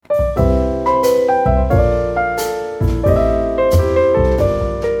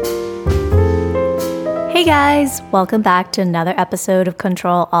Hey guys, welcome back to another episode of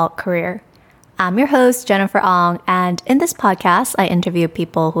Control Alt Career. I'm your host, Jennifer Ong, and in this podcast, I interview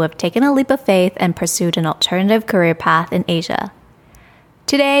people who have taken a leap of faith and pursued an alternative career path in Asia.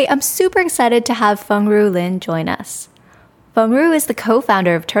 Today, I'm super excited to have Fengru Lin join us. Fengru is the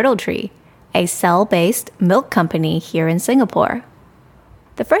co-founder of Turtle Tree, a cell-based milk company here in Singapore.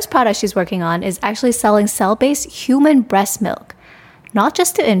 The first product she's working on is actually selling cell-based human breast milk, not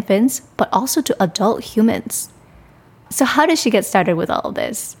just to infants, but also to adult humans. So how did she get started with all of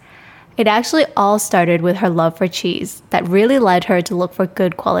this? It actually all started with her love for cheese that really led her to look for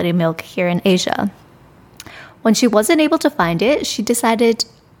good quality milk here in Asia. When she wasn't able to find it, she decided,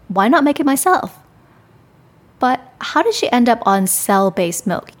 why not make it myself? But how did she end up on cell-based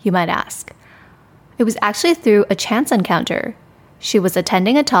milk, you might ask? It was actually through a chance encounter. She was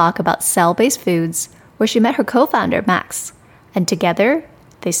attending a talk about cell-based foods where she met her co-founder, Max. And together,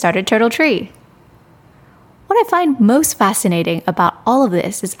 they started Turtle Tree. What I find most fascinating about all of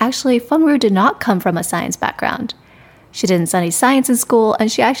this is actually Fengru did not come from a science background. She didn't study science in school, and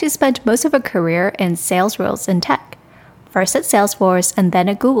she actually spent most of her career in sales roles in tech, first at Salesforce and then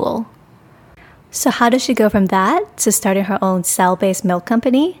at Google. So how does she go from that to starting her own cell-based milk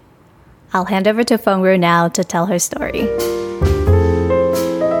company? I'll hand over to Fengru now to tell her story.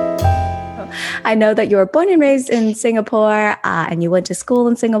 I know that you were born and raised in Singapore and you went to school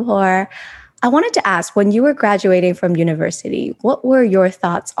in Singapore. I wanted to ask, when you were graduating from university, what were your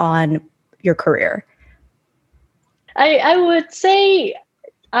thoughts on your career? I would say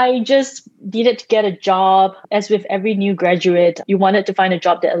I just needed to get a job. As with every new graduate, you wanted to find a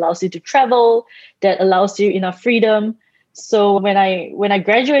job that allows you to travel, that allows you enough freedom. So when I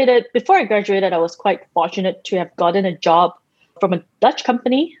graduated, before I graduated, I was quite fortunate to have gotten a job from a Dutch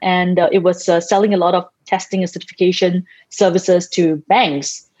company, and it was selling a lot of testing and certification services to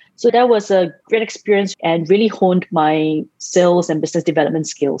banks. So that was a great experience and really honed my sales and business development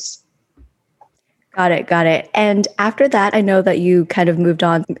skills. Got it. And after that, I know that you kind of moved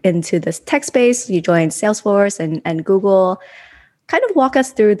on into this tech space. You joined Salesforce and Google. Kind of walk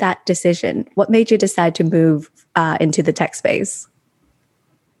us through that decision. What made you decide to move into the tech space?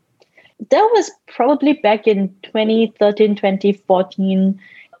 That was probably back in 2013, 2014.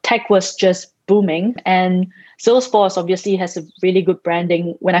 Tech was just booming. And Salesforce obviously has a really good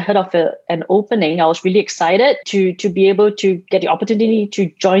branding. When I heard of an opening, I was really excited to be able to get the opportunity to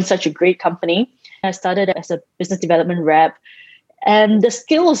join such a great company. I started as a business development rep. And the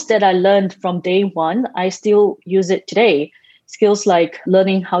skills that I learned from day one, I still use it today. Skills like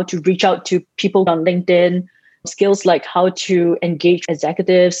learning how to reach out to people on LinkedIn, skills like how to engage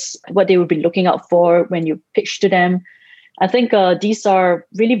executives, what they would be looking out for when you pitch to them. I think these are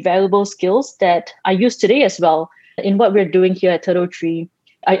really valuable skills that I use today as well. In what we're doing here at Turtle Tree,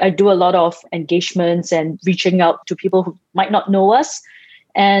 I do a lot of engagements and reaching out to people who might not know us.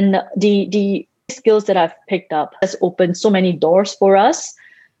 And the skills that I've picked up has opened so many doors for us.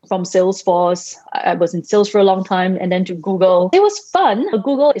 From Salesforce, I was in sales for a long time, and then to Google. It was fun.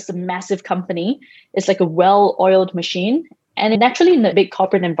 Google is a massive company. It's like a well-oiled machine. And naturally, in a big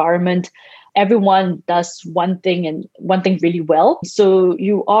corporate environment, everyone does one thing really well. So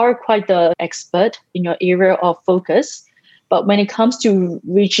you are quite the expert in your area of focus. But when it comes to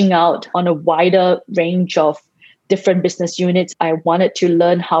reaching out on a wider range of different business units, I wanted to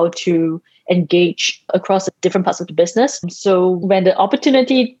learn how to engage across different parts of the business. So when the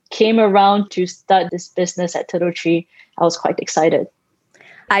opportunity came around to start this business at Turtle Tree, I was quite excited.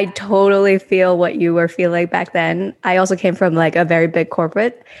 I totally feel what you were feeling back then. I also came from like a very big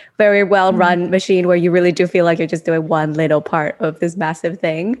corporate, very well-run machine where you really do feel like you're just doing one little part of this massive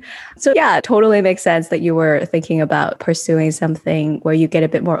thing. So yeah, it totally makes sense that you were thinking about pursuing something where you get a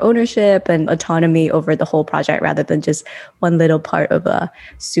bit more ownership and autonomy over the whole project rather than just one little part of a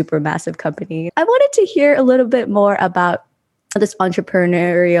super massive company. I wanted to hear a little bit more about this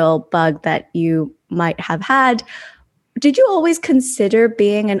entrepreneurial bug that you might have had. Did you always consider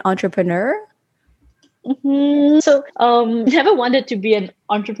being an entrepreneur? So never wanted to be an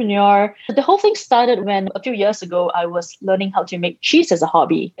entrepreneur. The whole thing started when a few years ago, I was learning how to make cheese as a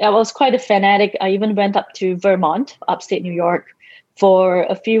hobby. I was quite a fanatic. I even went up to Vermont, upstate New York, for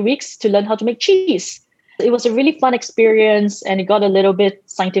a few weeks to learn how to make cheese. It was a really fun experience, and it got a little bit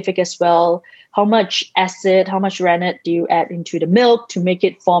scientific as well. How much acid, how much rennet do you add into the milk to make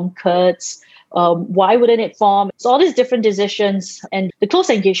it form curds? Why wouldn't it form? So all these different decisions and the close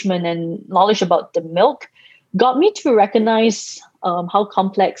engagement and knowledge about the milk got me to recognize how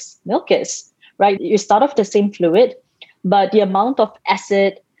complex milk is, right? You start off the same fluid, but the amount of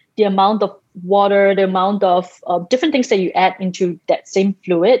acid, the amount of water, the amount of different things that you add into that same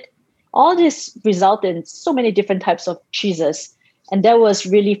fluid all this resulted in so many different types of cheeses. And that was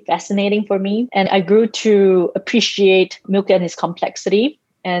really fascinating for me. And I grew to appreciate milk and its complexity.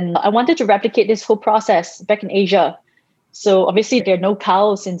 And I wanted to replicate this whole process back in Asia. So obviously there are no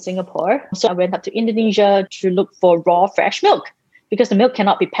cows in Singapore. So I went up to Indonesia to look for raw, fresh milk because the milk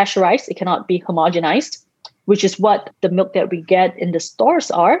cannot be pasteurized. It cannot be homogenized, which is what the milk that we get in the stores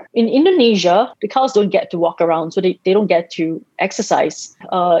are. In Indonesia, the cows don't get to walk around, so they don't get to exercise.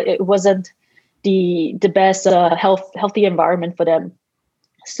 It wasn't the best healthy environment for them.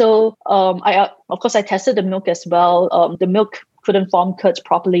 So I tested the milk as well. The milk couldn't form curds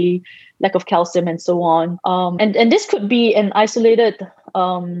properly, lack of calcium and so on. And this could be an isolated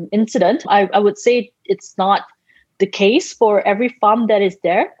incident. I would say it's not the case for every farm that is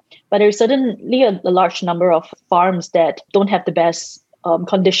there, but there's certainly a large number of farms that don't have the best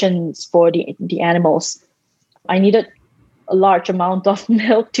conditions for the animals. I needed a large amount of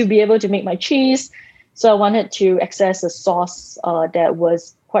milk to be able to make my cheese. So I wanted to access a source that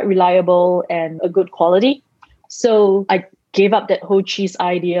was quite reliable and a good quality. So I gave up that whole cheese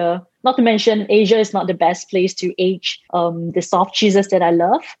idea. Not to mention, Asia is not the best place to age the soft cheeses that I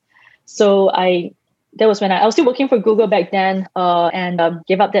love. So that was when I was still working for Google back then and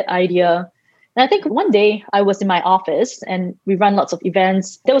gave up that idea. And I think one day I was in my office and we run lots of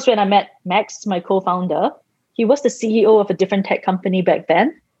events. That was when I met Max, my co-founder. He was the CEO of a different tech company back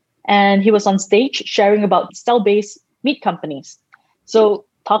then. And he was on stage sharing about cell-based meat companies. So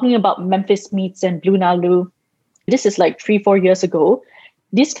talking about Memphis Meats and Blue Nalu, this is like 3-4 years ago.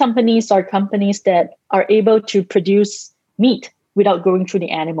 These companies are companies that are able to produce meat without going through the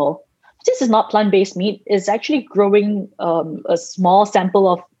animal. This is not plant-based meat. It's actually growing a small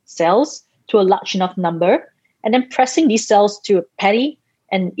sample of cells to a large enough number, and then pressing these cells to a patty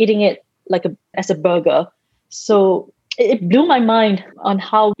and eating it as a burger. So it blew my mind on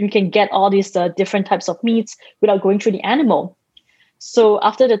how you can get all these different types of meats without going through the animal. So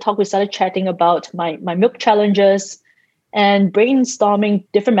after the talk, we started chatting about my milk challenges and brainstorming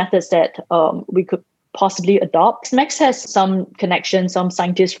different methods that we could possibly adopt. Max has some connections, some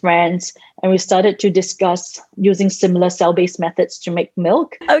scientist friends, and we started to discuss using similar cell-based methods to make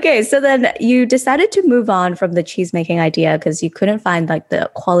milk. Okay, so then you decided to move on from the cheese making idea because you couldn't find the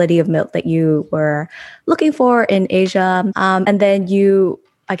quality of milk that you were looking for in Asia. And then you,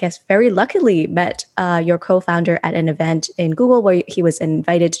 I guess, very luckily met your co-founder at an event in Google where he was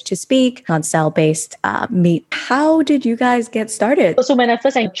invited to speak on cell-based meat. How did you guys get started? So when I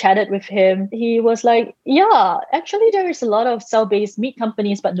first chatted with him, he was like, yeah, actually there is a lot of cell-based meat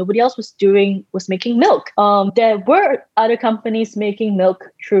companies, but nobody else was making milk. There were other companies making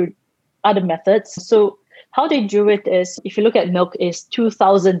milk through other methods. So how they do it is, if you look at milk, is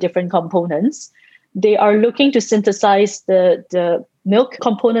 2,000 different components. They are looking to synthesize the milk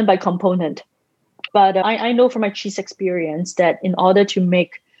component by component. But I know from my cheese experience that in order to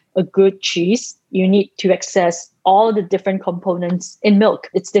make a good cheese, you need to access all the different components in milk.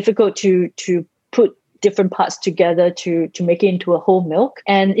 It's difficult to put different parts together to make it into a whole milk.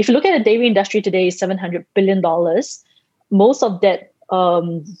 And if you look at the dairy industry today, $700 billion. Most of that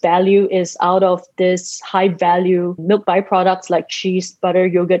value is out of this high value milk byproducts like cheese, butter,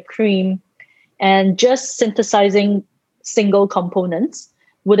 yogurt, cream. And just synthesizing single components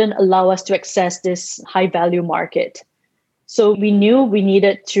wouldn't allow us to access this high value market. So we knew we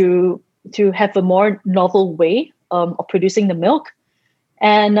needed to have a more novel way of producing the milk.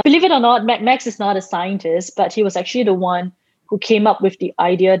 And believe it or not, Max is not a scientist, but he was actually the one who came up with the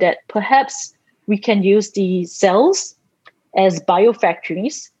idea that perhaps we can use the cells as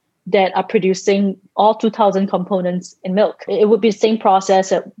biofactories that are producing all 2,000 components in milk. It would be the same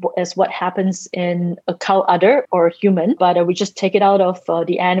process as what happens in a cow udder or a human, but we just take it out of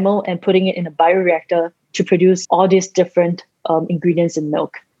the animal and putting it in a bioreactor to produce all these different ingredients in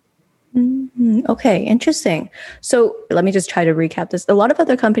milk. Mm-hmm. Okay, interesting. So let me just try to recap this. A lot of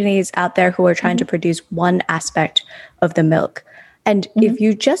other companies out there who are trying to produce one aspect of the milk. And if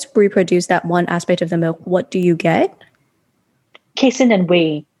you just reproduce that one aspect of the milk, what do you get? Casein and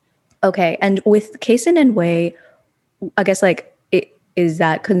whey. Okay, and with casein and whey, I guess is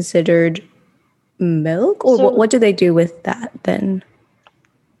that considered milk, or what do they do with that then?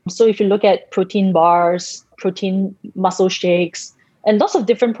 So if you look at protein bars, protein muscle shakes, and lots of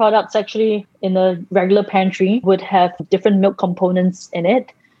different products actually in a regular pantry would have different milk components in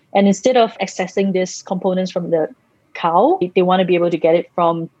it. And instead of accessing these components from the cow, they want to be able to get it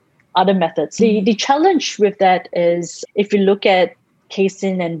from other methods. The challenge with that is if you look at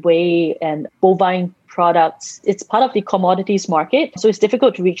casein and whey and bovine products, it's part of the commodities market. So it's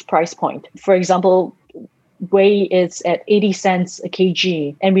difficult to reach price point. For example, whey is at 80 cents a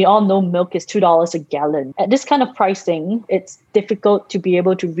kg, and we all know milk is $2 a gallon. At this kind of pricing, it's difficult to be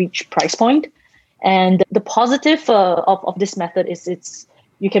able to reach price point. And the positive of this method is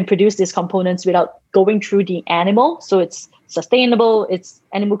you can produce these components without going through the animal. So it's sustainable, it's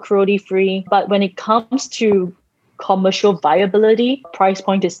animal cruelty free. But when it comes to commercial viability, price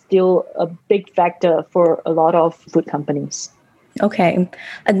point is still a big factor for a lot of food companies. Okay.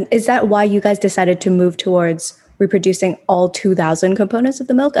 And is that why you guys decided to move towards reproducing all 2,000 components of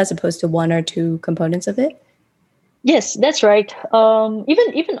the milk as opposed to 1 or 2 components of it? Yes, that's right.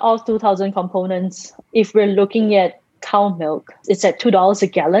 Even all 2,000 components, if we're looking at cow milk, it's at $2 a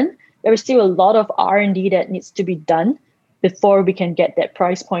gallon. There is still a lot of R&D that needs to be done before we can get that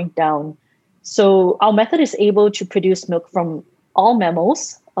price point down. So our method is able to produce milk from all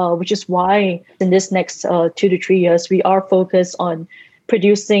mammals, which is why in this next 2 to 3 years, we are focused on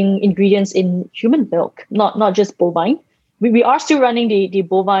producing ingredients in human milk, not just bovine. We are still running the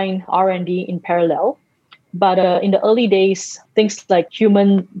bovine R&D in parallel. But in the early days, things like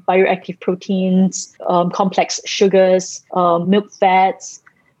human bioactive proteins, complex sugars, milk fats,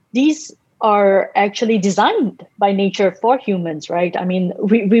 these are actually designed by nature for humans, right? I mean,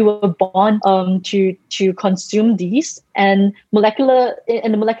 we were born to consume these, and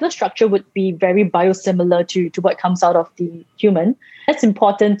the molecular structure would be very biosimilar to what comes out of the human. That's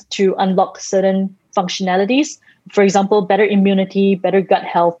important to unlock certain functionalities. For example, better immunity, better gut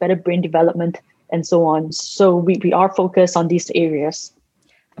health, better brain development, and so on. So we are focused on these areas.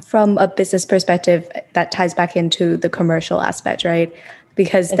 From a business perspective, that ties back into the commercial aspect, right?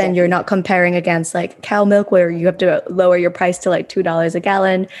 Because then Exactly. you're not comparing against like cow milk where you have to lower your price to like $2 a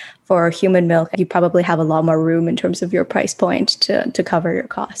gallon. For human milk, you probably have a lot more room in terms of your price point to cover your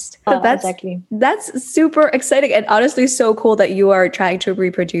cost. Exactly. That's super exciting and honestly so cool that you are trying to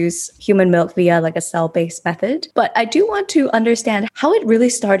reproduce human milk via like a cell-based method. But I do want to understand how it really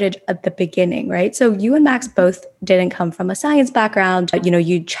started at the beginning, right? So you and Max both didn't come from a science background.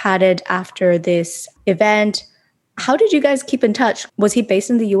 You chatted after this event. How did you guys keep in touch? Was he based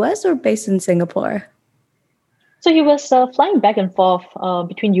in the US or based in Singapore? So he was flying back and forth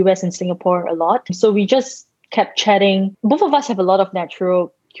between US and Singapore a lot. So we just kept chatting. Both of us have a lot of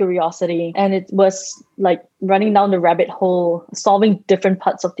natural curiosity, and it was like running down the rabbit hole, solving different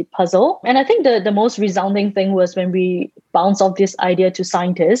parts of the puzzle. And I think the most resounding thing was when we bounced off this idea to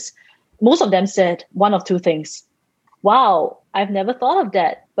scientists, most of them said one of two things. Wow, I've never thought of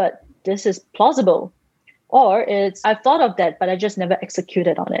that, but this is plausible. Or it's, I've thought of that, but I just never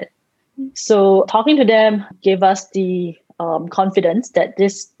executed on it. So talking to them gave us the confidence that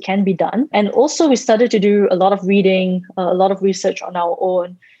this can be done. And also we started to do a lot of reading, a lot of research on our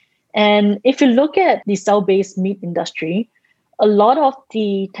own. And if you look at the cell-based meat industry, a lot of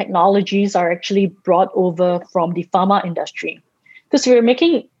the technologies are actually brought over from the pharma industry. Because we're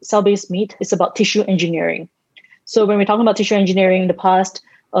making cell-based meat, it's about tissue engineering. So when we're talking about tissue engineering in the past,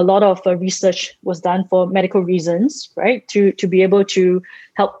 a lot of research was done for medical reasons, right? To be able to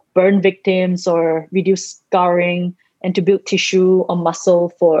help burn victims or reduce scarring and to build tissue or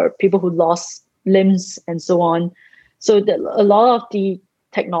muscle for people who lost limbs and so on. So a lot of the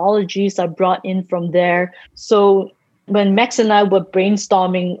technologies are brought in from there. So when Max and I were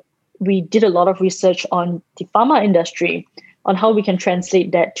brainstorming, we did a lot of research on the pharma industry, on how we can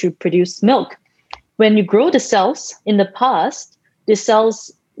translate that to produce milk. When you grow the cells in the past, the cells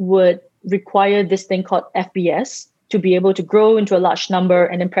would require this thing called FBS to be able to grow into a large number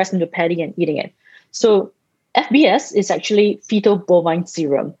and then press into patty and eating it. So FBS is actually fetal bovine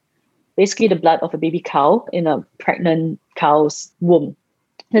serum, basically the blood of a baby cow in a pregnant cow's womb.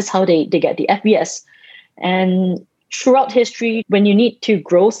 That's how they get the FBS. And throughout history, when you need to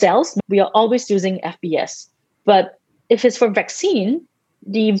grow cells, we are always using FBS. But if it's for vaccine,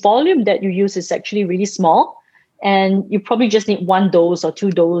 the volume that you use is actually really small. And you probably just need 1 dose or 2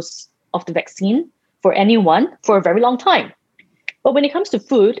 doses of the vaccine for anyone for a very long time. But when it comes to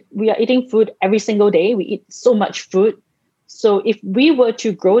food, we are eating food every single day. We eat so much food. So if we were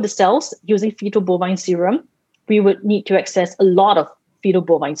to grow the cells using fetal bovine serum, we would need to access a lot of fetal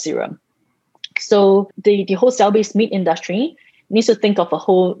bovine serum. So the whole cell-based meat industry needs to think of a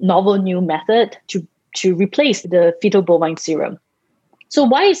whole novel new method to replace the fetal bovine serum. So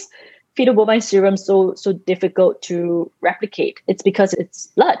why is fetal bovine serum so difficult to replicate? It's because it's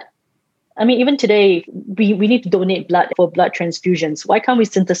blood. I mean, even today, we need to donate blood for blood transfusions. Why can't we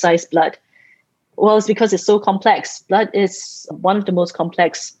synthesize blood? Well, it's because it's so complex. Blood is one of the most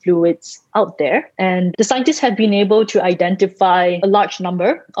complex fluids out there. And the scientists have been able to identify a large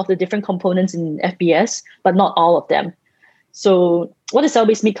number of the different components in FBS, but not all of them. So what the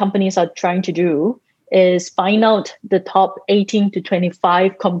cell-based meat companies are trying to do is find out the top 18 to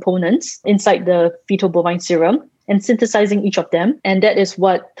 25 components inside the fetal bovine serum and synthesizing each of them. And that is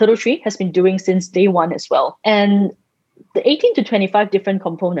what TurtleTree has been doing since day one as well. And the 18 to 25 different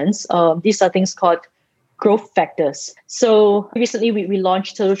components, these are things called growth factors. So recently we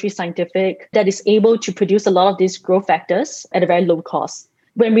launched TurtleTree Scientific that is able to produce a lot of these growth factors at a very low cost.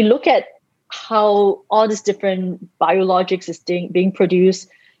 When we look at how all these different biologics is being produced,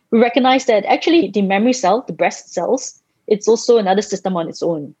 we recognize that actually the mammary cell, the breast cells, it's also another system on its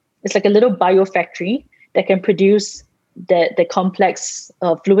own. It's like a little biofactory that can produce the complex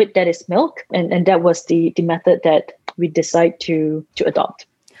fluid that is milk. And that was the method that we decided to adopt.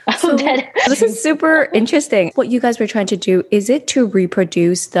 So this is super interesting. What you guys were trying to do, is it to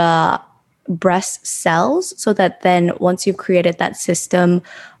reproduce the breast cells so that then once you've created that system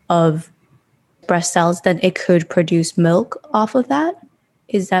of breast cells, then it could produce milk off of that?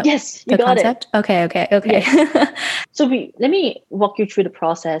 Is that yes, you the got concept? It. Okay. Yes. So let me walk you through the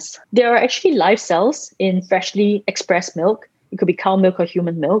process. There are actually live cells in freshly expressed milk. It could be cow milk or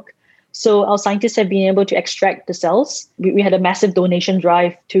human milk. So our scientists have been able to extract the cells. We had a massive donation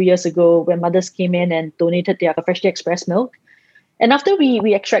drive 2 years ago where mothers came in and donated their freshly expressed milk. And after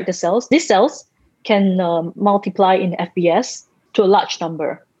we extract the cells, these cells can multiply in FBS to a large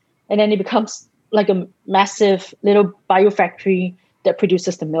number. And then it becomes like a massive little biofactory that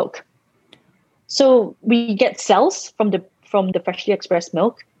produces the milk. So we get cells from the freshly expressed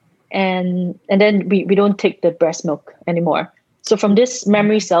milk, and then we don't take the breast milk anymore. So from this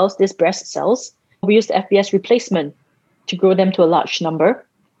mammary cells, these breast cells, we use the FBS replacement to grow them to a large number.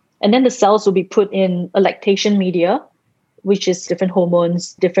 And then the cells will be put in a lactation media, which is different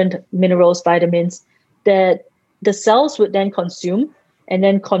hormones, different minerals, vitamins, that the cells would then consume and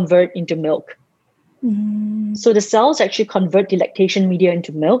then convert into milk. Mm. So the cells actually convert the lactation media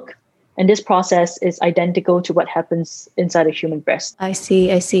into milk. And this process is identical to what happens inside a human breast. I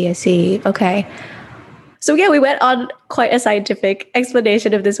see. Okay. So yeah, we went on quite a scientific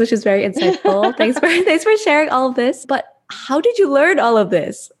explanation of this, which is very insightful. Thanks for sharing all of this. But how did you learn all of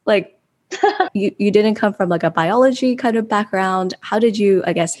this? Like, you didn't come from like a biology kind of background. How did you,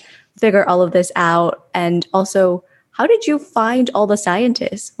 I guess, figure all of this out? And also, how did you find all the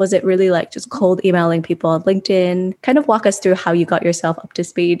scientists? Was it really like just cold emailing people on LinkedIn? Kind of walk us through how you got yourself up to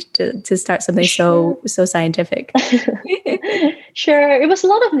speed to start something so scientific. Sure. It was a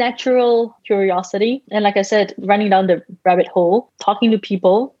lot of natural curiosity. And like I said, running down the rabbit hole, talking to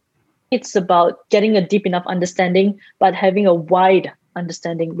people. It's about getting a deep enough understanding, but having a wide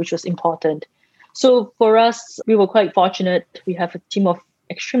understanding, which was important. So for us, we were quite fortunate. We have a team of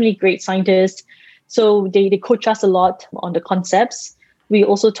extremely great scientists. So they coach us a lot on the concepts. We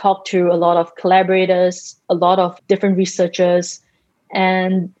also talk to a lot of collaborators, a lot of different researchers,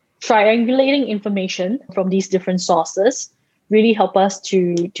 and triangulating information from these different sources really help us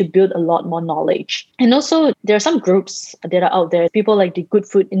to build a lot more knowledge. And also there are some groups that are out there, people like the Good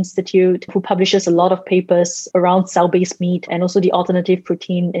Food Institute, who publishes a lot of papers around cell-based meat and also the alternative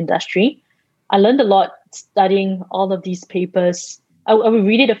protein industry. I learned a lot studying all of these papers. I will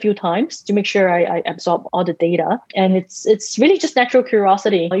read it a few times to make sure I absorb all the data. And it's really just natural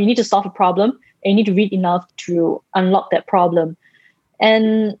curiosity. You need to solve a problem and you need to read enough to unlock that problem.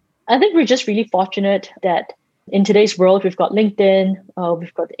 And I think we're just really fortunate that in today's world, we've got LinkedIn,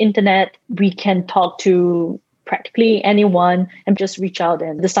 we've got the internet. We can talk to practically anyone and just reach out.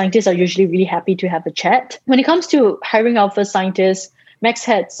 And the scientists are usually really happy to have a chat. When it comes to hiring our first scientists, Max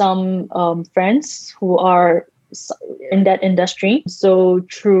had some friends who are in that industry. So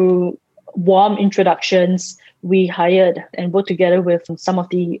through warm introductions, we hired and worked together with some of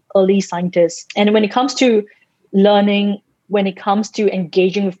the early scientists. And when it comes to learning, when it comes to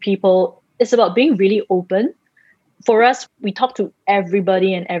engaging with people, it's about being really open. For us, we talk to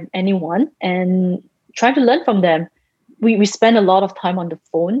everybody and anyone and try to learn from them. We spend a lot of time on the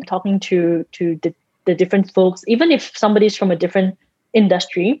phone talking to the different folks, even if somebody's from a different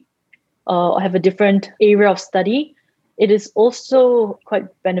industry or have a different area of study, it is also quite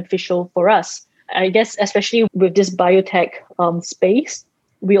beneficial for us. I guess, especially with this biotech space,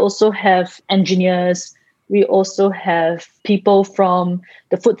 we also have engineers, we also have people from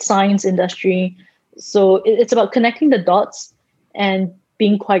the food science industry. So it's about connecting the dots and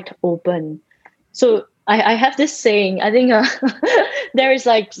being quite open. So I have this saying, I think there is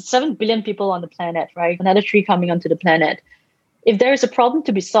like 7 billion people on the planet, right? Another 3 coming onto the planet. If there is a problem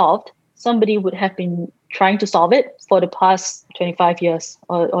to be solved, somebody would have been trying to solve it for the past 25 years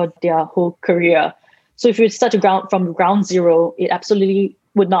or their whole career. So if you start from ground zero, it absolutely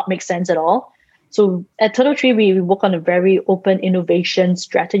would not make sense at all. So at TurtleTree, we work on a very open innovation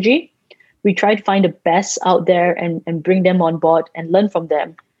strategy. we try to find the best out there and bring them on board and learn from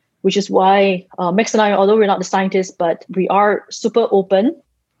them, which is why Max and I, although we're not the scientists, but we are super open.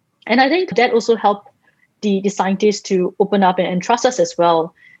 And I think that also helped the scientists to open up and trust us as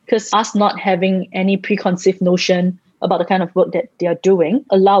well, because us not having any preconceived notion about the kind of work that they are doing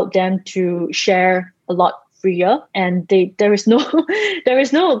allowed them to share a lot freer, and there is no there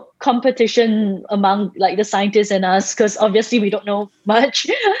is no competition among like the scientists and us, because obviously we don't know much.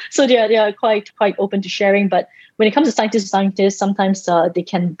 So they are quite open to sharing. But when it comes to scientists, sometimes they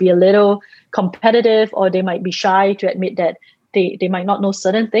can be a little competitive, or they might be shy to admit that they might not know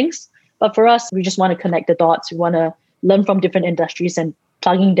certain things. But for us, we just want to connect the dots. We want to learn from different industries and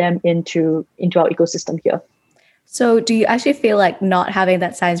plugging them into our ecosystem here. So do you actually feel like not having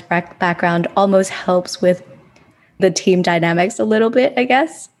that science background almost helps with the team dynamics a little bit, I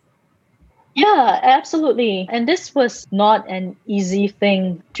guess? Yeah, absolutely. And this was not an easy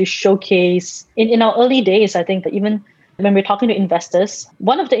thing to showcase. In our early days, I think that even when we're talking to investors,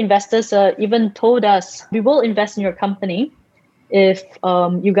 one of the investors even told us, we will invest in your company if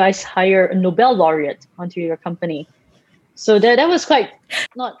you guys hire a Nobel laureate onto your company. So that was quite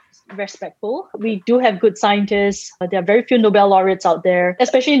not respectful. We do have good scientists. There are very few Nobel laureates out there,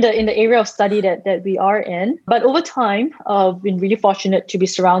 especially in the area of study that we are in. But over time, we've been really fortunate to be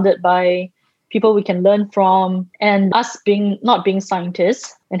surrounded by people we can learn from, and us not being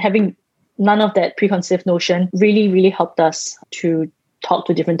scientists and having none of that preconceived notion really, really helped us to talk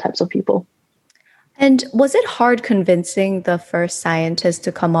to different types of people. And was it hard convincing the first scientist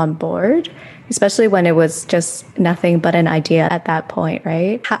to come on board, especially when it was just nothing but an idea at that point,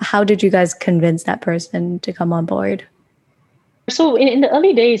 right? How did you guys convince that person to come on board? So in the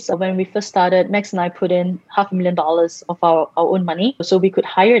early days, when we first started, Max and I put in $500,000 of our own money so we could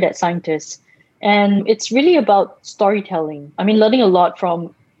hire that scientist. And it's really about storytelling. I mean, learning a lot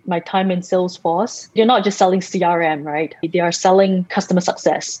from my time in Salesforce. They're not just selling CRM, right? They are selling customer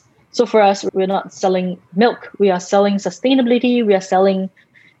success. So for us, we're not selling milk. We are selling sustainability. We are selling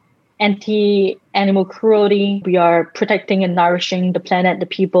anti-animal cruelty. We are protecting and nourishing the planet, the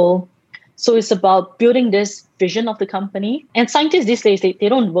people. So it's about building this vision of the company. And scientists these days, they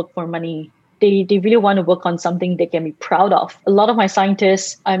don't work for money. They really want to work on something they can be proud of. A lot of my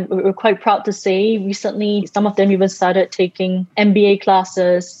scientists, we're quite proud to say recently, some of them even started taking MBA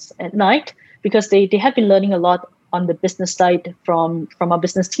classes at night because they have been learning a lot on the business side from our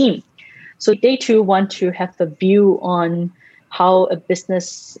business team. So they too want to have a view on how a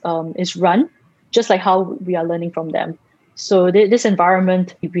business is run, just like how we are learning from them. So this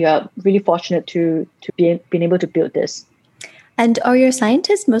environment, we are really fortunate to be able to build this. And are your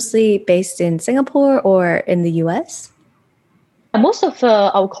scientists mostly based in Singapore or in the US? Most of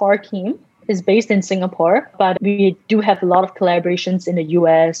our core team is based in Singapore, but we do have a lot of collaborations in the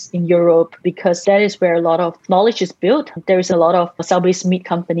US, in Europe, because that is where a lot of knowledge is built. There is a lot of cell-based meat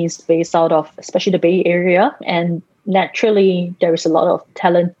companies based out of, especially the Bay Area. And naturally, there is a lot of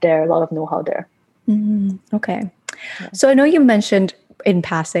talent there, a lot of know-how there. Okay. Yeah. So I know you mentioned in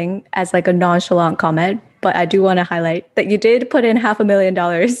passing as like a nonchalant comment, but I do want to highlight that you did put in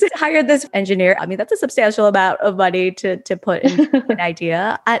 $500,000 to hire this engineer. I mean, that's a substantial amount of money to put in an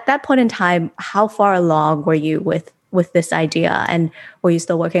idea. At that point in time, how far along were you with this idea? And were you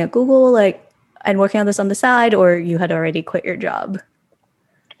still working at Google and working on this on the side, or you had already quit your job?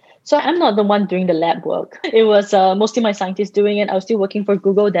 So I'm not the one doing the lab work. It was mostly my scientists doing it. I was still working for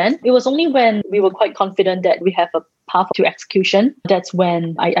Google then. It was only when we were quite confident that we have a path to execution, that's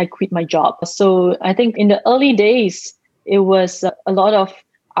when I quit my job. So I think in the early days, it was a lot of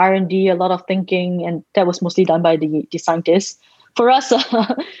R&D, a lot of thinking, and that was mostly done by the scientists. For us,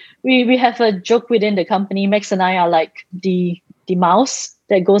 we have a joke within the company. Max and I are like the mouse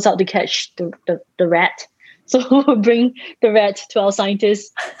that goes out to catch the rat. So we'll bring the rat to our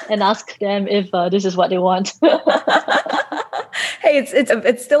scientists and ask them if this is what they want. Hey,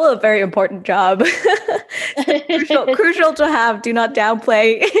 it's still a very important job. crucial to have. Do not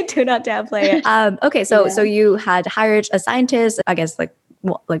downplay. Do not downplay it. Okay, so you had hired a scientist. I guess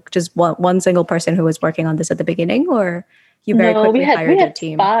like just one single person who was working on this at the beginning, or you very quickly hired a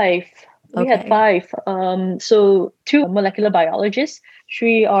team? We had five. So 2 molecular biologists,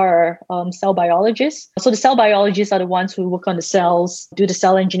 3 are cell biologists. So the cell biologists are the ones who work on the cells, do the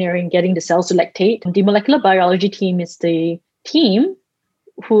cell engineering, getting the cells to lactate. The molecular biology team is the team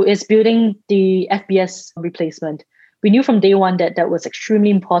who is building the FBS replacement. We knew from day one that was extremely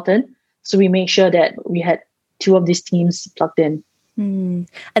important. So we made sure that we had 2 of these teams plugged in.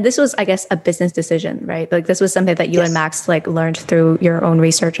 And this was, I guess, a business decision, right? Like this was something that you and Max like learned through your own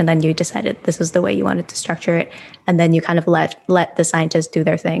research, and then you decided this was the way you wanted to structure it, and then you kind of let the scientists do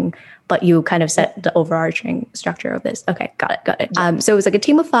their thing, but you kind of set the overarching structure of this. Okay, got it. So it was like a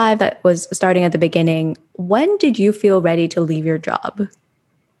team of 5 that was starting at the beginning. When did you feel ready to leave your job?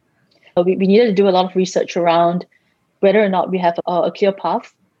 We needed to do a lot of research around whether or not we have a clear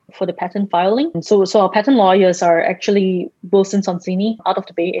path for the patent filing. So our patent lawyers are actually Wilson Sonsini out of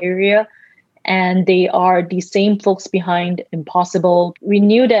the Bay Area, and they are the same folks behind Impossible. We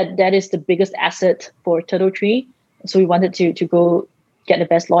knew that that is the biggest asset for Turtle Tree, so we wanted to go get the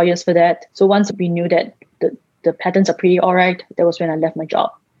best lawyers for that. So once we knew that the patents are pretty all right, that was when I left my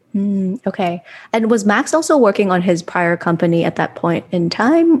job. Okay. And was Max also working on his prior company at that point in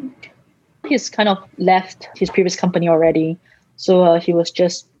time? He's kind of left his previous company already. So he was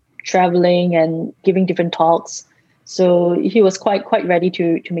just traveling and giving different talks. So he was quite ready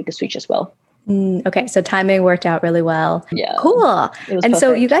to make the switch as well. Okay, so timing worked out really well. Yeah. Cool. And perfect.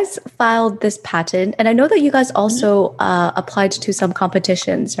 So you guys filed this patent, and I know that you guys also applied to some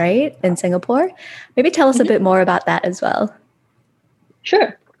competitions, right, in Singapore? Maybe tell us a bit more about that as well.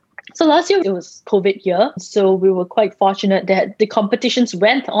 Sure. So last year it was COVID year, so we were quite fortunate that the competitions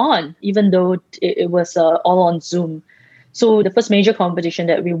went on, even though it was all on Zoom. So the first major competition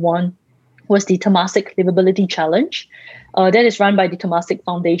that we won was the Temasek Livability Challenge. That is run by the Temasek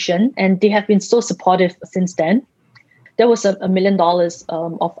Foundation, and they have been so supportive since then. There was $1 million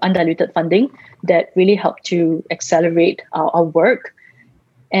of undiluted funding that really helped to accelerate our work.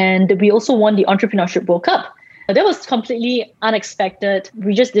 And we also won the Entrepreneurship World Cup. That was completely unexpected.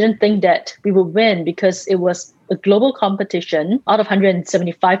 We just didn't think that we would win because it was a global competition out of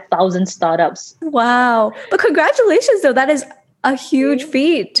 175,000 startups. Wow. But congratulations, though. That is a huge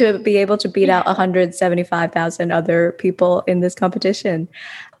feat to be able to beat out 175,000 other people in this competition.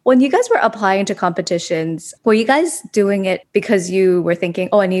 When you guys were applying to competitions, were you guys doing it because you were thinking,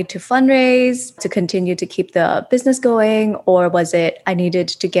 I need to fundraise to continue to keep the business going? Or was it, I needed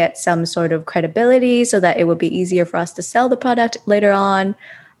to get some sort of credibility so that it would be easier for us to sell the product later on?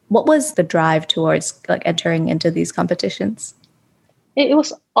 What was the drive towards like entering into these competitions? It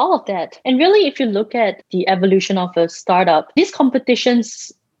was all of that. And really, if you look at the evolution of a startup, these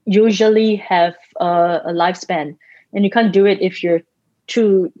competitions usually have a lifespan. And you can't do it if you're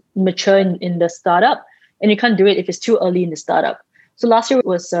too mature in the startup, and you can't do it if it's too early in the startup. So last year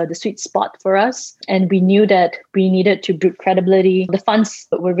was the sweet spot for us, and we knew that we needed to build credibility. The funds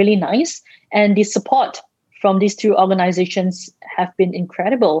were really nice, and the support from these two organizations have been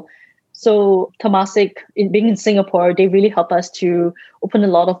incredible. So Temasek, being in Singapore, they really help us to open a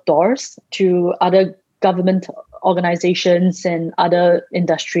lot of doors to other government organizations and other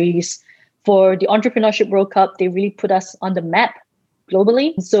industries. For the Entrepreneurship World Cup, they really put us on the map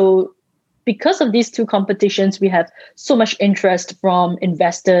globally. So because of these two competitions, we have so much interest from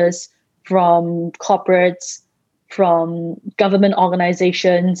investors, from corporates, from government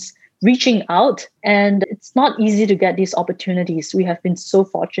organizations reaching out. And it's not easy to get these opportunities. We have been so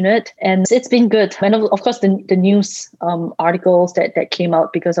fortunate, and it's been good. And of course, the news articles that came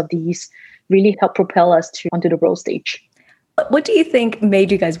out because of these really helped propel us onto the world stage. What do you think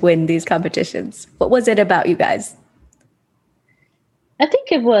made you guys win these competitions? What was it about you guys? I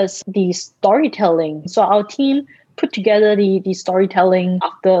think it was the storytelling. So our team put together the storytelling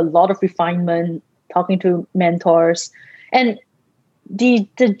after a lot of refinement, talking to mentors. And the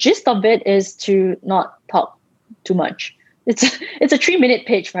gist of it is to not talk too much. It's a 3-minute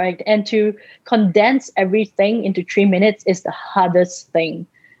pitch, right? And to condense everything into 3 minutes is the hardest thing.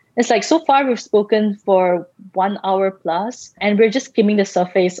 It's like so far we've spoken for 1 hour plus, and we're just skimming the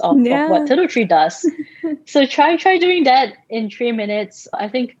surface of what Turtle Tree does. So try doing that in 3 minutes. I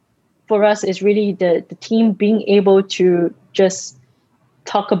think for us is really the team being able to just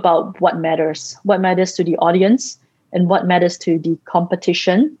talk about what matters to the audience, and what matters to the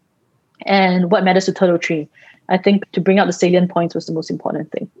competition, and what matters to Turtle Tree. I think to bring out the salient points was the most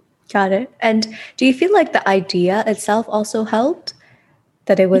important thing. Got it. And do you feel like the idea itself also helped?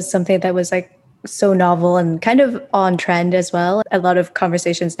 That it was something that was like so novel and kind of on trend as well. A lot of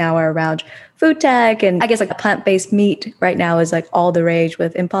conversations now are around food tech, and I guess like a plant-based meat right now is like all the rage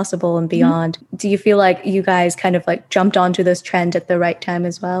with Impossible and beyond. Mm-hmm. Do you feel like you guys kind of like jumped onto this trend at the right time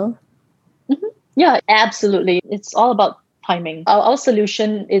as well? Mm-hmm. Yeah, absolutely. It's all about timing. Our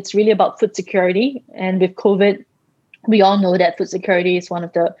solution, it's really about food security. And with COVID, we all know that food security is one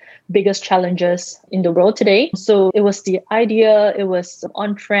of the biggest challenges in the world today. So it was the idea, it was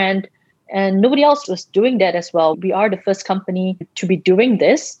on trend, and nobody else was doing that as well. We are the first company to be doing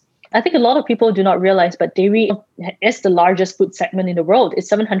this. I think a lot of people do not realize, but dairy is the largest food segment in the world.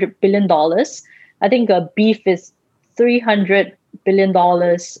 It's $700 billion. I think beef is $300 billion.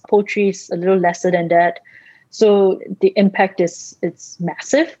 Poultry is a little lesser than that. So the impact it's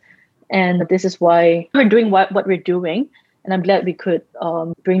massive. And this is why we're doing what we're doing. And I'm glad we could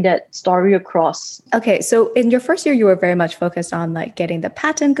bring that story across. Okay, so in your first year, you were very much focused on like getting the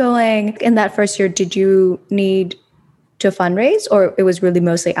patent going. In that first year, did you need to fundraise, or it was really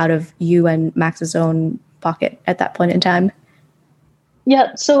mostly out of you and Max's own pocket at that point in time?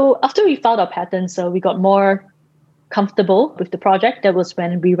 Yeah, so after we filed our patents, we got more comfortable with the project. That was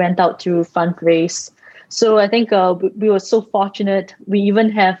when we went out to fundraise. So I think we were so fortunate. We even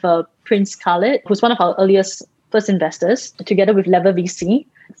have Prince Khalid, who's one of our first investors, together with Lever VC.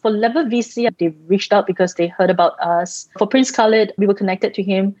 For Lever VC, they reached out because they heard about us. For Prince Khalid, we were connected to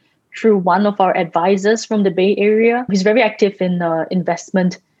him through one of our advisors from the Bay Area. He's very active in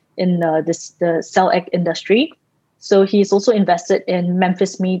investment in the cell egg industry. So he's also invested in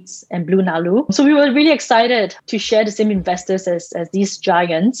Memphis Meats and Blue Nalu. So we were really excited to share the same investors as these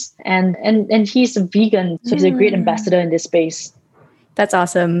giants. And he's a vegan, so he's a great ambassador in this space. That's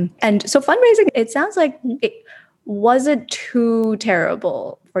awesome. And so fundraising, it sounds like it wasn't too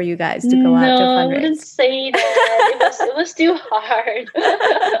terrible for you guys to go out to fundraise. No, I wouldn't say that. It was still hard.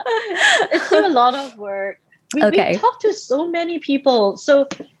 It's still a lot of work. We talked to so many people. So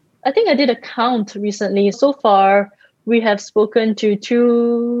I think I did a count recently. So far, we have spoken to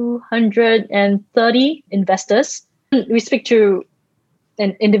 230 investors. We speak to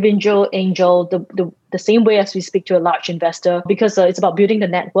an individual angel the same way as we speak to a large investor, because it's about building the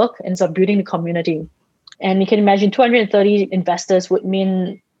network and it's about building the community. And you can imagine 230 investors would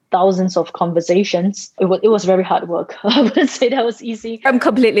mean thousands of conversations. It was very hard work. I wouldn't say that was easy. I'm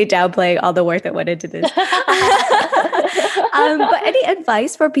completely downplaying all the work that went into this. But any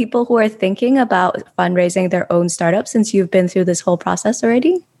advice for people who are thinking about fundraising their own startup, since you've been through this whole process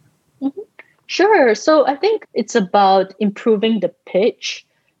already? Mm-hmm. Sure. So I think it's about improving the pitch.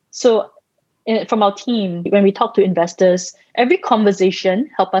 So from our team, when we talk to investors, every conversation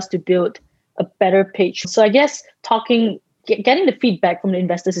helps us to build a better pitch. So I guess getting the feedback from the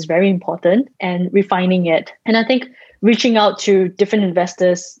investors is very important, and refining it. And I think reaching out to different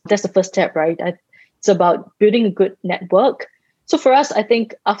investors, that's the first step, right? It's about building a good network. So for us, I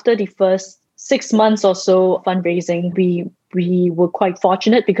think after the first 6 months or so of fundraising, we were quite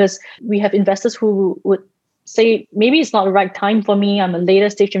fortunate because we have investors who would say, maybe it's not the right time for me. I'm a later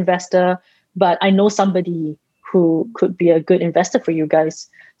stage investor, but I know somebody who could be a good investor for you guys.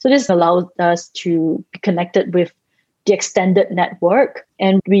 So this allowed us to be connected with the extended network,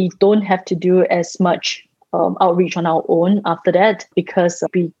 and we don't have to do as much outreach on our own after that, because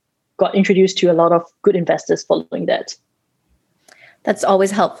we got introduced to a lot of good investors following that. That's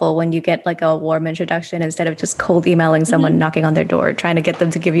always helpful when you get like a warm introduction instead of just cold emailing someone, knocking on their door, trying to get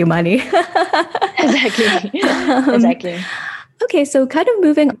them to give you money. Exactly. Exactly. Okay, so kind of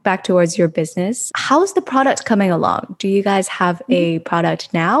moving back towards your business, how's the product coming along? Do you guys have a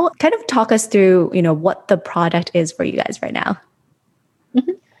product now? Kind of talk us through, what the product is for you guys right now.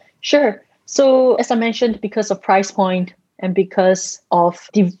 Mm-hmm. Sure. So as I mentioned, because of price point and because of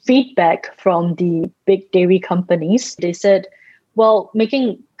the feedback from the big dairy companies, they said, well,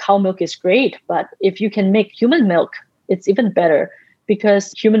 making cow milk is great, but if you can make human milk, it's even better,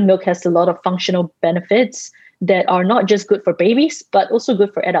 because human milk has a lot of functional benefits that are not just good for babies, but also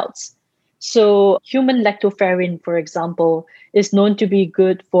good for adults. So human lactoferrin, for example, is known to be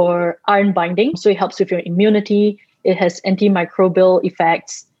good for iron binding. So it helps with your immunity. It has antimicrobial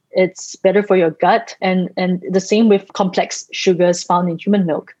effects. It's better for your gut. And the same with complex sugars found in human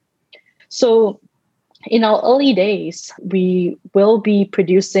milk. So in our early days, we will be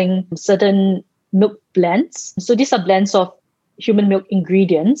producing certain milk blends. So these are blends of human milk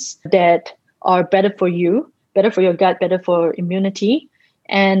ingredients that are better for you, better for your gut, better for immunity.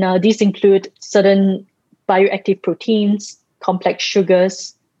 And these include certain bioactive proteins, complex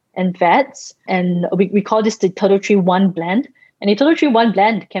sugars, and fats. And we call this the Turtle Tree 1 blend. And the Turtle Tree 1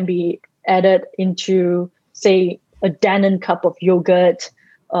 blend can be added into, say, a Danone cup of yogurt,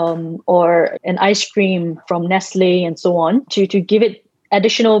 or an ice cream from Nestle and so on, to give it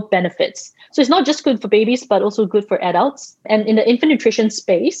additional benefits. So it's not just good for babies, but also good for adults. And in the infant nutrition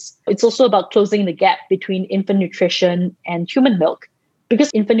space, it's also about closing the gap between infant nutrition and human milk.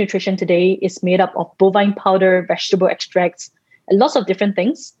 Because infant nutrition today is made up of bovine powder, vegetable extracts, and lots of different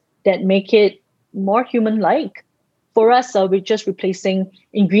things that make it more human-like. For us, we're just replacing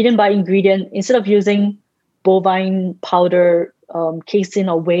ingredient by ingredient. Instead of using bovine powder, casein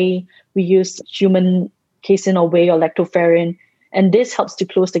or whey, we use human casein or whey or lactoferrin. And this helps to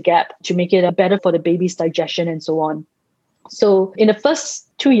close the gap to make it better for the baby's digestion and so on. So in the first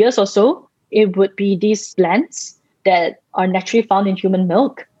 2 years or so, it would be these blends that are naturally found in human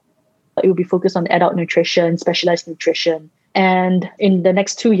milk. It will be focused on adult nutrition, specialized nutrition. And in the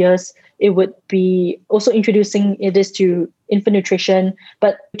next 2 years, it would be also introducing this to infant nutrition.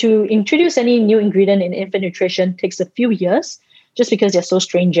 But to introduce any new ingredient in infant nutrition takes a few years just because they're so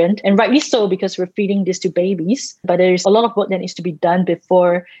stringent. And rightly so, because we're feeding this to babies. But there's a lot of work that needs to be done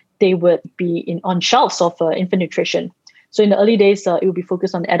before they would be on shelves of infant nutrition. So in the early days, it will be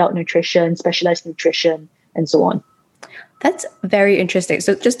focused on adult nutrition, specialized nutrition, and so on. That's very interesting.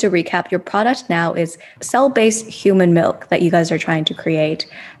 So just to recap, your product now is cell-based human milk that you guys are trying to create.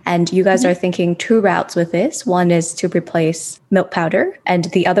 And you guys are thinking 2 routes with this. One is to replace milk powder, and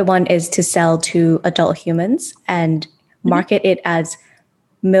the other one is to sell to adult humans and market it as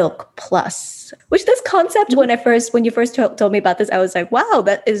milk plus, which this concept, when you first told me about this, I was like, wow,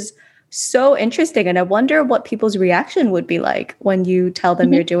 that is so interesting. And I wonder what people's reaction would be like when you tell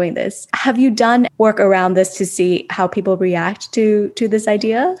them you're doing this. Have you done work around this to see how people react to this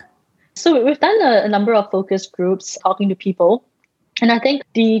idea? So we've done a number of focus groups talking to people. And I think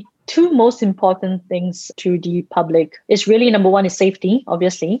the 2 most important things to the public is really, number one is safety,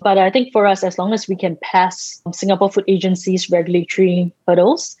 obviously. But I think for us, as long as we can pass Singapore Food Agency's regulatory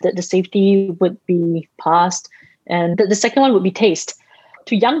hurdles, that the safety would be passed. And the second one would be taste.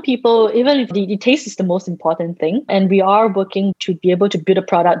 To young people, even if the taste is the most important thing, and we are working to be able to build a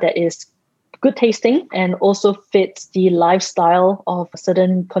product that is good tasting and also fits the lifestyle of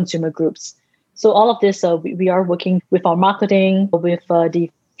certain consumer groups. So all of this, we are working with our marketing, with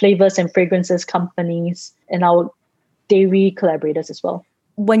the flavors and fragrances companies, and our dairy collaborators as well.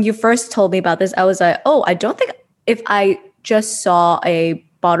 When you first told me about this, I was like, oh, I don't think if I just saw a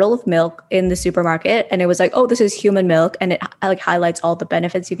bottle of milk in the supermarket and it was like, oh, this is human milk, and it like highlights all the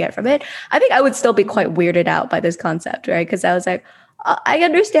benefits you get from it, I think I would still be quite weirded out by this concept, right? Because I was like, I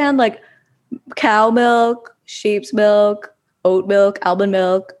understand like cow milk, sheep's milk, oat milk, almond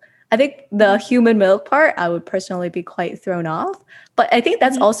milk. I think the human milk part, I would personally be quite thrown off. But I think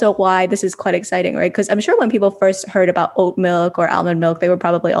that's also why this is quite exciting, right? Because I'm sure when people first heard about oat milk or almond milk, they were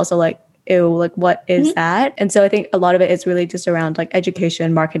probably also like, ew, like what is that? And so I think a lot of it is really just around like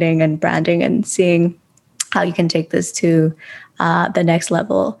education, marketing, and branding, and seeing how you can take this to the next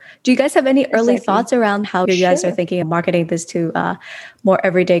level. Do you guys have any early thoughts around how you guys are thinking of marketing this to more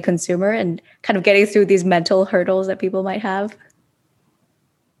everyday consumer and kind of getting through these mental hurdles that people might have?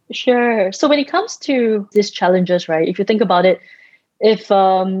 Sure. So when it comes to these challenges, right, if you think about it, if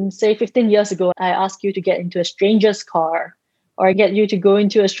say 15 years ago, I asked you to get into a stranger's car or get you to go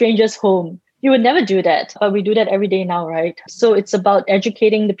into a stranger's home, you would never do that. But we do that every day now, right? So it's about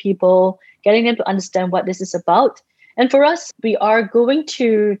educating the people, getting them to understand what this is about. And for us, we are going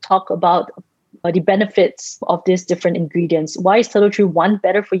to talk about the benefits of these different ingredients. Why is Turtle Tree 1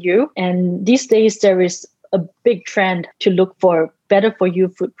 better for you? And these days, there is a big trend to look for better for you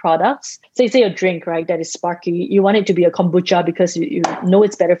food products. Say a drink, right, that is sparkly. You want it to be a kombucha because you know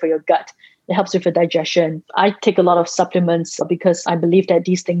it's better for your gut. It helps with your digestion. I take a lot of supplements because I believe that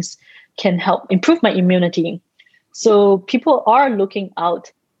these things can help improve my immunity. So people are looking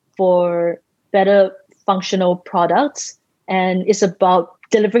out for better functional products, and it's about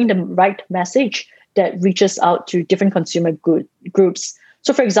delivering the right message that reaches out to different consumer groups.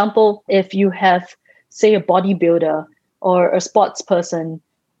 So for example, if you have, say, a bodybuilder or a sports person,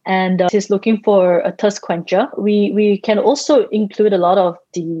 and he's looking for a thirst quencher, we can also include a lot of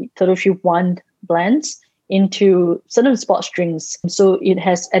the Turtle Tree 1 blends into certain sports drinks. So it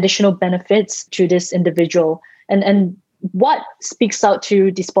has additional benefits to this individual. And what speaks out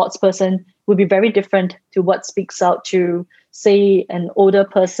to the sports person would be very different to what speaks out to, say, an older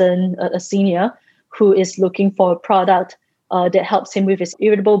person, a senior, who is looking for a product that helps him with his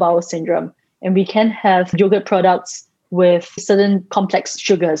irritable bowel syndrome. And we can have yogurt products with certain complex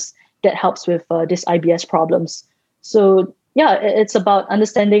sugars that helps with this IBS problems. So yeah, it's about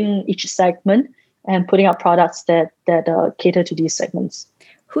understanding each segment and putting out products that cater to these segments.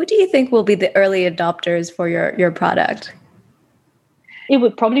 Who do you think will be the early adopters for your product? It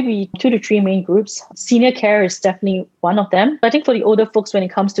would probably be 2 to 3 main groups. Senior care is definitely one of them. I think for the older folks, when it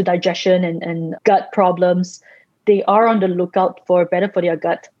comes to digestion and gut problems, they are on the lookout for better for their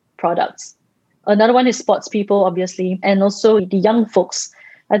gut products. Another one is sports people, obviously, and also the young folks.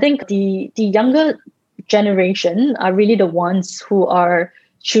 I think the younger generation are really the ones who are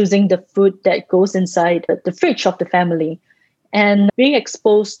choosing the food that goes inside the fridge of the family. And being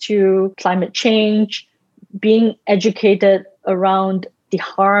exposed to climate change, being educated around the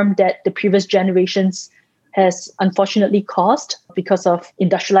harm that the previous generations has unfortunately caused because of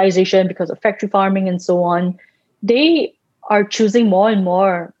industrialization, because of factory farming and so on, they are choosing more and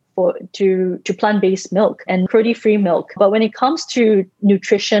more to plant-based milk and cruelty-free milk. But when it comes to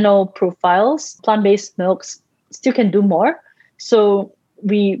nutritional profiles, plant-based milks still can do more. So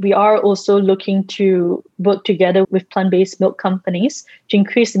we are also looking to work together with plant-based milk companies to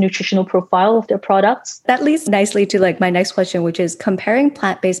increase the nutritional profile of their products. That leads nicely to like my next question, which is comparing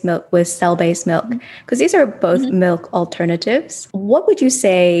plant-based milk with cell-based milk, because these are both milk alternatives. What would you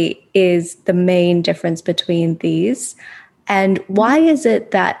say is the main difference between these? And why is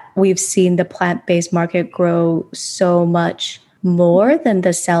it that we've seen the plant-based market grow so much more than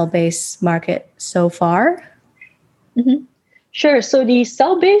the cell-based market so far? Sure. So the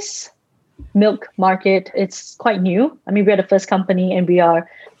cell-based milk market, it's quite new. I mean, we're the first company and we are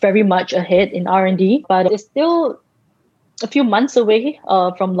very much ahead in R&D, but it's still a few months away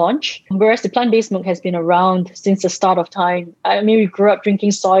from launch. Whereas the plant-based milk has been around since the start of time. I mean, we grew up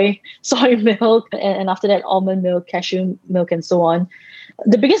drinking soy milk, and after that, almond milk, cashew milk, and so on.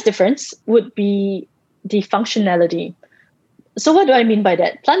 The biggest difference would be the functionality. So what do I mean by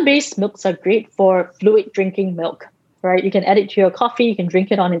that? Plant-based milks are great for fluid drinking milk, right? You can add it to your coffee, you can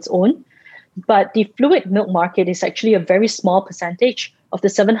drink it on its own. But the fluid milk market is actually a very small percentage of the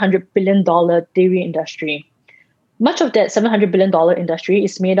 $700 billion dairy industry. Much of that $700 billion industry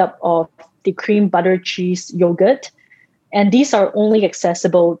is made up of the cream, butter, cheese, yogurt. And these are only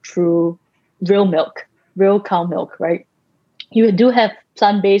accessible through real milk, real cow milk, right? You do have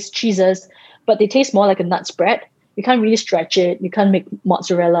plant-based cheeses, but they taste more like a nut spread. You can't really stretch it. You can't make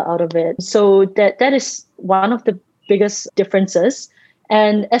mozzarella out of it. So that is one of the biggest differences.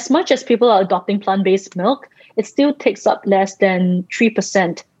 And as much as people are adopting plant-based milk, it still takes up less than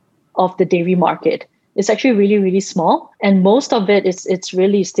 3% of the dairy market. It's actually really, really small. And most of it it's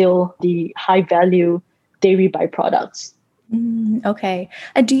really still the high value dairy byproducts. Okay.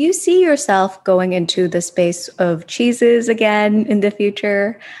 And do you see yourself going into the space of cheeses again in the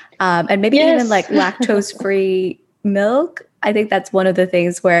future? And maybe even like lactose-free milk? I think that's one of the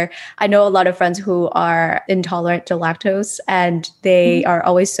things where I know a lot of friends who are intolerant to lactose, and they are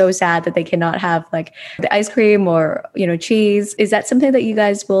always so sad that they cannot have like the ice cream or, cheese. Is that something that you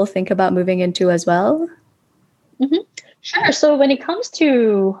guys will think about moving into as well? Sure. So when it comes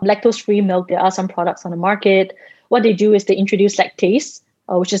to lactose-free milk, there are some products on the market. What they do is they introduce lactase,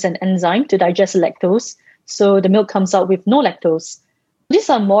 which is an enzyme to digest lactose. So the milk comes out with no lactose. These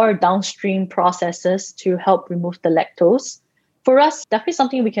are more downstream processes to help remove the lactose. For us, definitely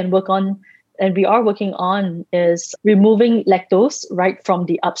something we can work on, and we are working on, is removing lactose right from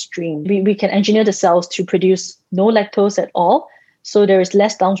the upstream. We can engineer the cells to produce no lactose at all. So there is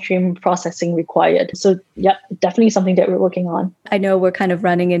less downstream processing required. So yeah, definitely something that we're working on. I know we're kind of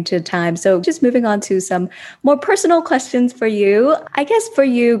running into time. So just moving on to some more personal questions for you. I guess for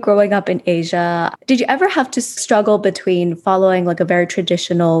you growing up in Asia, did you ever have to struggle between following like a very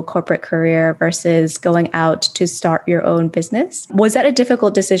traditional corporate career versus going out to start your own business? Was that a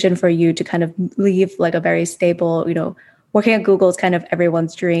difficult decision for you to kind of leave like a very stable, working at Google is kind of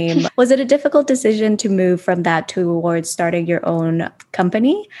everyone's dream. Was it a difficult decision to move from that towards starting your own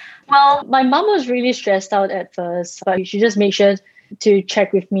company? Well, my mom was really stressed out at first, but she just made sure to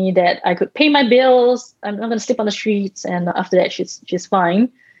check with me that I could pay my bills. I'm not going to sleep on the streets. And after that, she's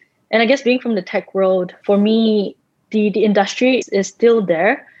fine. And I guess being from the tech world, for me, the industry is still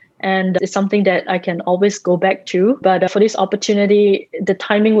there. And it's something that I can always go back to. But for this opportunity, the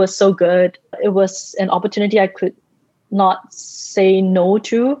timing was so good. It was an opportunity I could not say no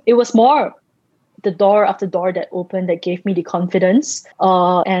to. It was more the door after door that opened that gave me the confidence.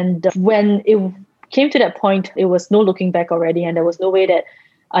 And when it came to that point, it was no looking back already, and there was no way that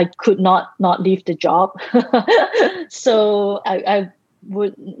I could not leave the job. So I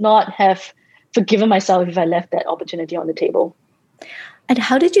would not have forgiven myself if I left that opportunity on the table. And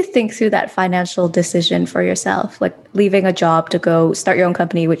how did you think through that financial decision for yourself, like leaving a job to go start your own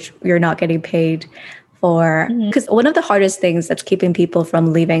company, which you're not getting paid for? Because one of the hardest things that's keeping people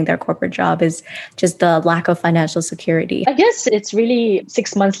from leaving their corporate job is just the lack of financial security. I guess it's really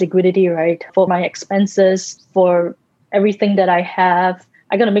 6 months liquidity, right? For my expenses, for everything that I have.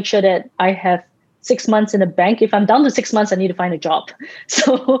 I got to make sure that I have 6 months in the bank. If I'm down to 6 months, I need to find a job.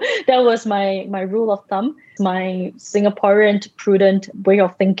 So that was my rule of thumb, my Singaporean prudent way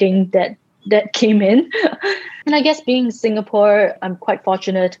of thinking that came in. And I guess being in Singapore, I'm quite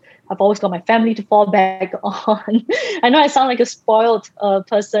fortunate. I've always got my family to fall back on. I know I sound like a spoiled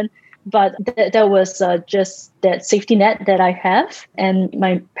person, but that was just that safety net that I have. And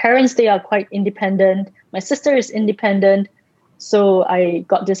my parents, they are quite independent. My sister is independent. So I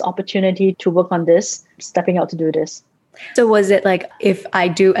got this opportunity to work on this, stepping out to do this. So was it like, if I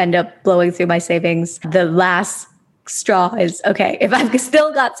do end up blowing through my savings, the last straw is, okay, if I've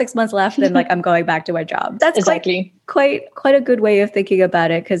still got 6 months left, then like I'm going back to my job. That's exactly quite a good way of thinking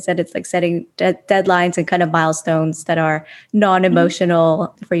about it, because then it's like setting deadlines and kind of milestones that are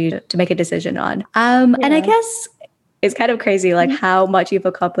non-emotional for you to make a decision on. And I guess it's kind of crazy, like how much you've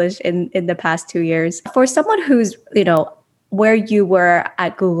accomplished in the past 2 years. For someone who's, where you were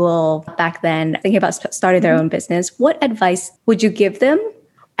at Google back then, thinking about starting their own business, what advice would you give them?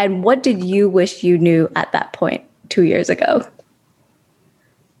 And what did you wish you knew at that point 2 years ago?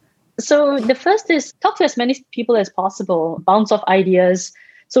 So the first is talk to as many people as possible, bounce off ideas.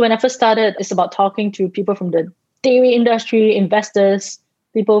 So when I first started, it's about talking to people from the dairy industry, investors,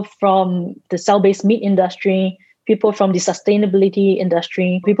 people from the cell-based meat industry, people from the sustainability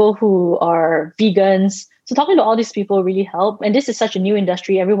industry, people who are vegans. So talking to all these people really helped. And this is such a new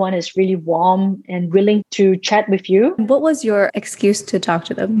industry. Everyone is really warm and willing to chat with you. What was your excuse to talk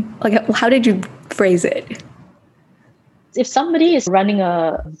to them? Like, how did you phrase it? If somebody is running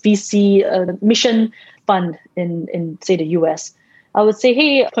a VC mission fund in say the US, I would say,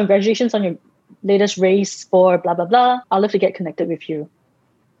 hey, congratulations on your latest raise for blah, blah, blah. I'd love to get connected with you.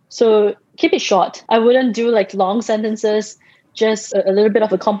 So keep it short. I wouldn't do like long sentences, just a little bit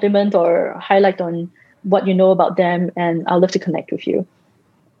of a compliment or highlight on what you know about them, and I'd love to connect with you.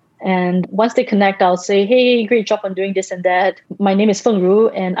 And once they connect, I'll say, hey, great job on doing this and that. My name is Feng Ru,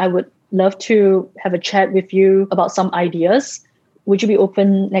 and I would love to have a chat with you about some ideas. Would you be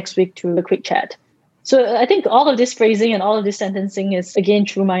open next week to a quick chat? So I think all of this phrasing and all of this sentencing is, again,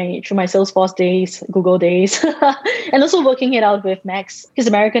 through my Salesforce days, Google days, and also working it out with Max. He's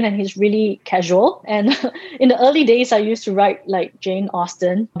American and he's really casual. And in the early days, I used to write like Jane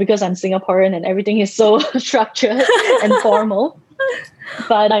Austen because I'm Singaporean and everything is so structured and formal.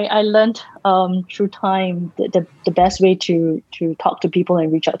 But I learned through time the best way to talk to people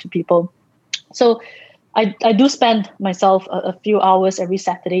and reach out to people. So I do spend myself a few hours every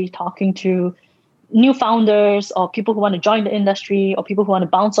Saturday talking to new founders or people who want to join the industry or people who want to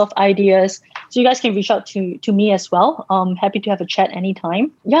bounce off ideas. So you guys can reach out to me as well. I'm happy to have a chat anytime.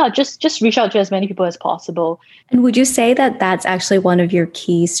 Yeah, just reach out to as many people as possible. And would you say that that's actually one of your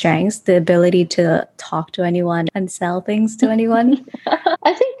key strengths, the ability to talk to anyone and sell things to anyone?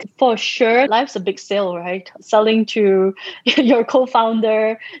 I think for sure, life's a big sale, right? Selling to your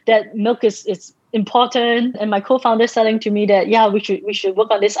co-founder that milk is important, and my co-founder selling to me that we should work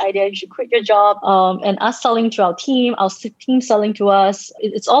on this idea, you should quit your job, and us selling to our team, our team selling to us.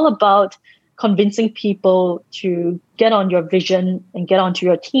 It's all about convincing people to get on your vision and get onto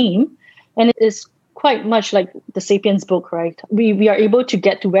your team. And it is quite much like the Sapiens book, right? We are able to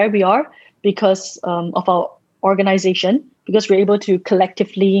get to where we are because of our organization, because we're able to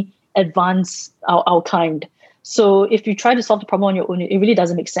collectively advance our kind. So if you try to solve the problem on your own, it really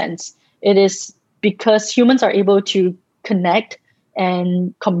doesn't make sense. It is because humans are able to connect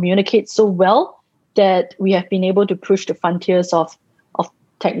and communicate so well that we have been able to push the frontiers of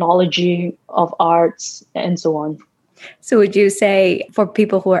technology, of arts, and so on. So would you say for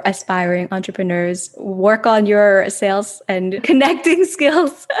people who are aspiring entrepreneurs, work on your sales and connecting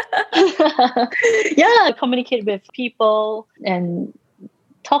skills? Yeah, communicate with people and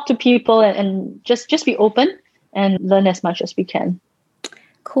talk to people and just be open and learn as much as we can.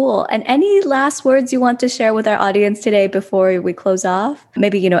 Cool. And any last words you want to share with our audience today before we close off?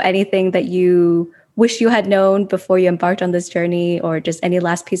 Maybe, anything that you wish you had known before you embarked on this journey, or just any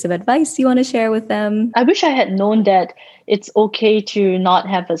last piece of advice you want to share with them? I wish I had known that it's okay to not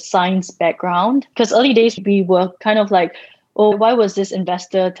have a science background, because early days we were kind of like, oh, why was this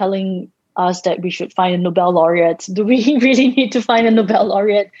investor telling us that we should find a Nobel laureate? Do we really need to find a Nobel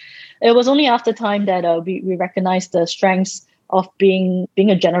laureate? It was only after time that we recognized the strengths of being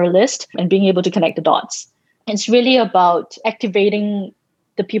a generalist and being able to connect the dots. It's really about activating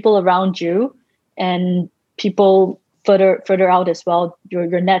the people around you and people further out as well,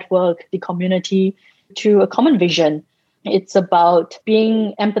 your network, the community, to a common vision. It's about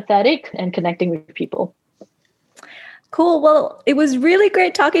being empathetic and connecting with people. Cool. Well, it was really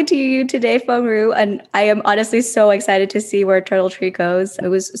great talking to you today, Feng Ru, and I am honestly so excited to see where Turtle Tree goes. It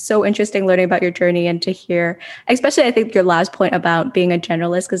was so interesting learning about your journey and to hear, especially I think your last point about being a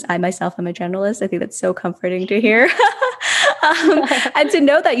generalist, because I myself am a generalist. I think that's so comforting to hear. And to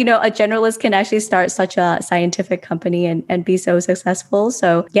know that, a generalist can actually start such a scientific company and be so successful.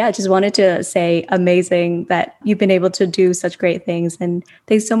 So yeah, I just wanted to say amazing that you've been able to do such great things. And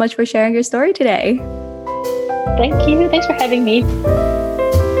thanks so much for sharing your story today. Thank you. Thanks for having me.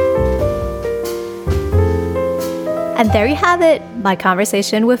 And there you have it, my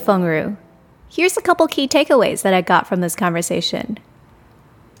conversation with Feng Ru. Here's a couple key takeaways that I got from this conversation.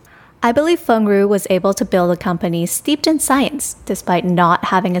 I believe Feng Ru was able to build a company steeped in science despite not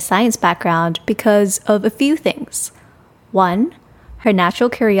having a science background because of a few things. One, her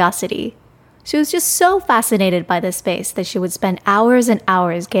natural curiosity. She was just so fascinated by this space that she would spend hours and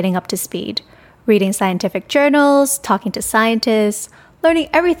hours getting up to speed, reading scientific journals, talking to scientists, learning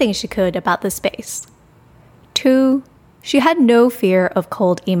everything she could about the space. Two, she had no fear of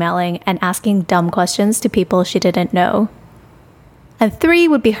cold emailing and asking dumb questions to people she didn't know. And three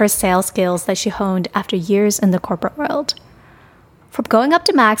would be her sales skills that she honed after years in the corporate world. From going up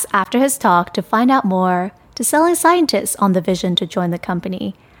to Max after his talk to find out more, to selling scientists on the vision to join the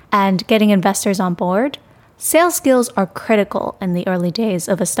company, and getting investors on board, sales skills are critical in the early days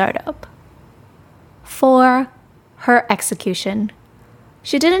of a startup. 4. Her execution.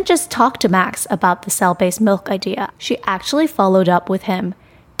 She didn't just talk to Max about the cell-based milk idea. She actually followed up with him,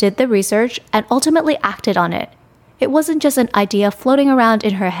 did the research, and ultimately acted on it. It wasn't just an idea floating around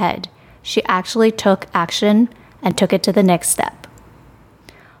in her head. She actually took action and took it to the next step.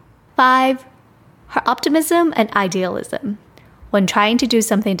 5. Her optimism and idealism. When trying to do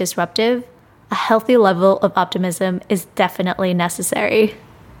something disruptive, a healthy level of optimism is definitely necessary.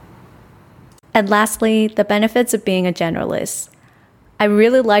 And lastly, the benefits of being a generalist. I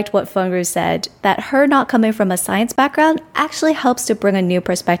really liked what Feng Ru said, that her not coming from a science background actually helps to bring a new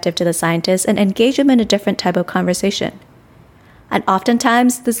perspective to the scientists and engage them in a different type of conversation. And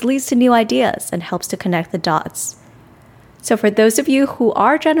oftentimes, this leads to new ideas and helps to connect the dots. So for those of you who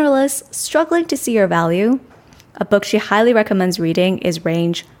are generalists struggling to see your value, a book she highly recommends reading is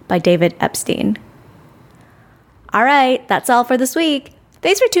Range by David Epstein. All right, that's all for this week.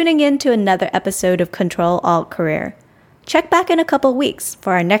 Thanks for tuning in to another episode of Control Alt Career. Check back in a couple weeks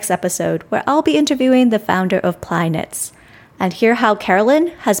for our next episode where I'll be interviewing the founder of Ply Knits and hear how Carolyn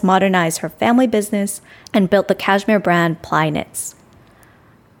has modernized her family business and built the cashmere brand Ply Knits.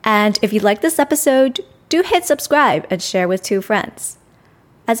 And if you like this episode, do hit subscribe and share with 2 friends.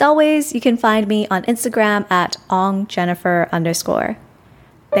 As always, you can find me on Instagram at ongjennifer_.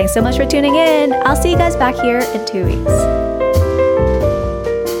 Thanks so much for tuning in. I'll see you guys back here in 2 weeks.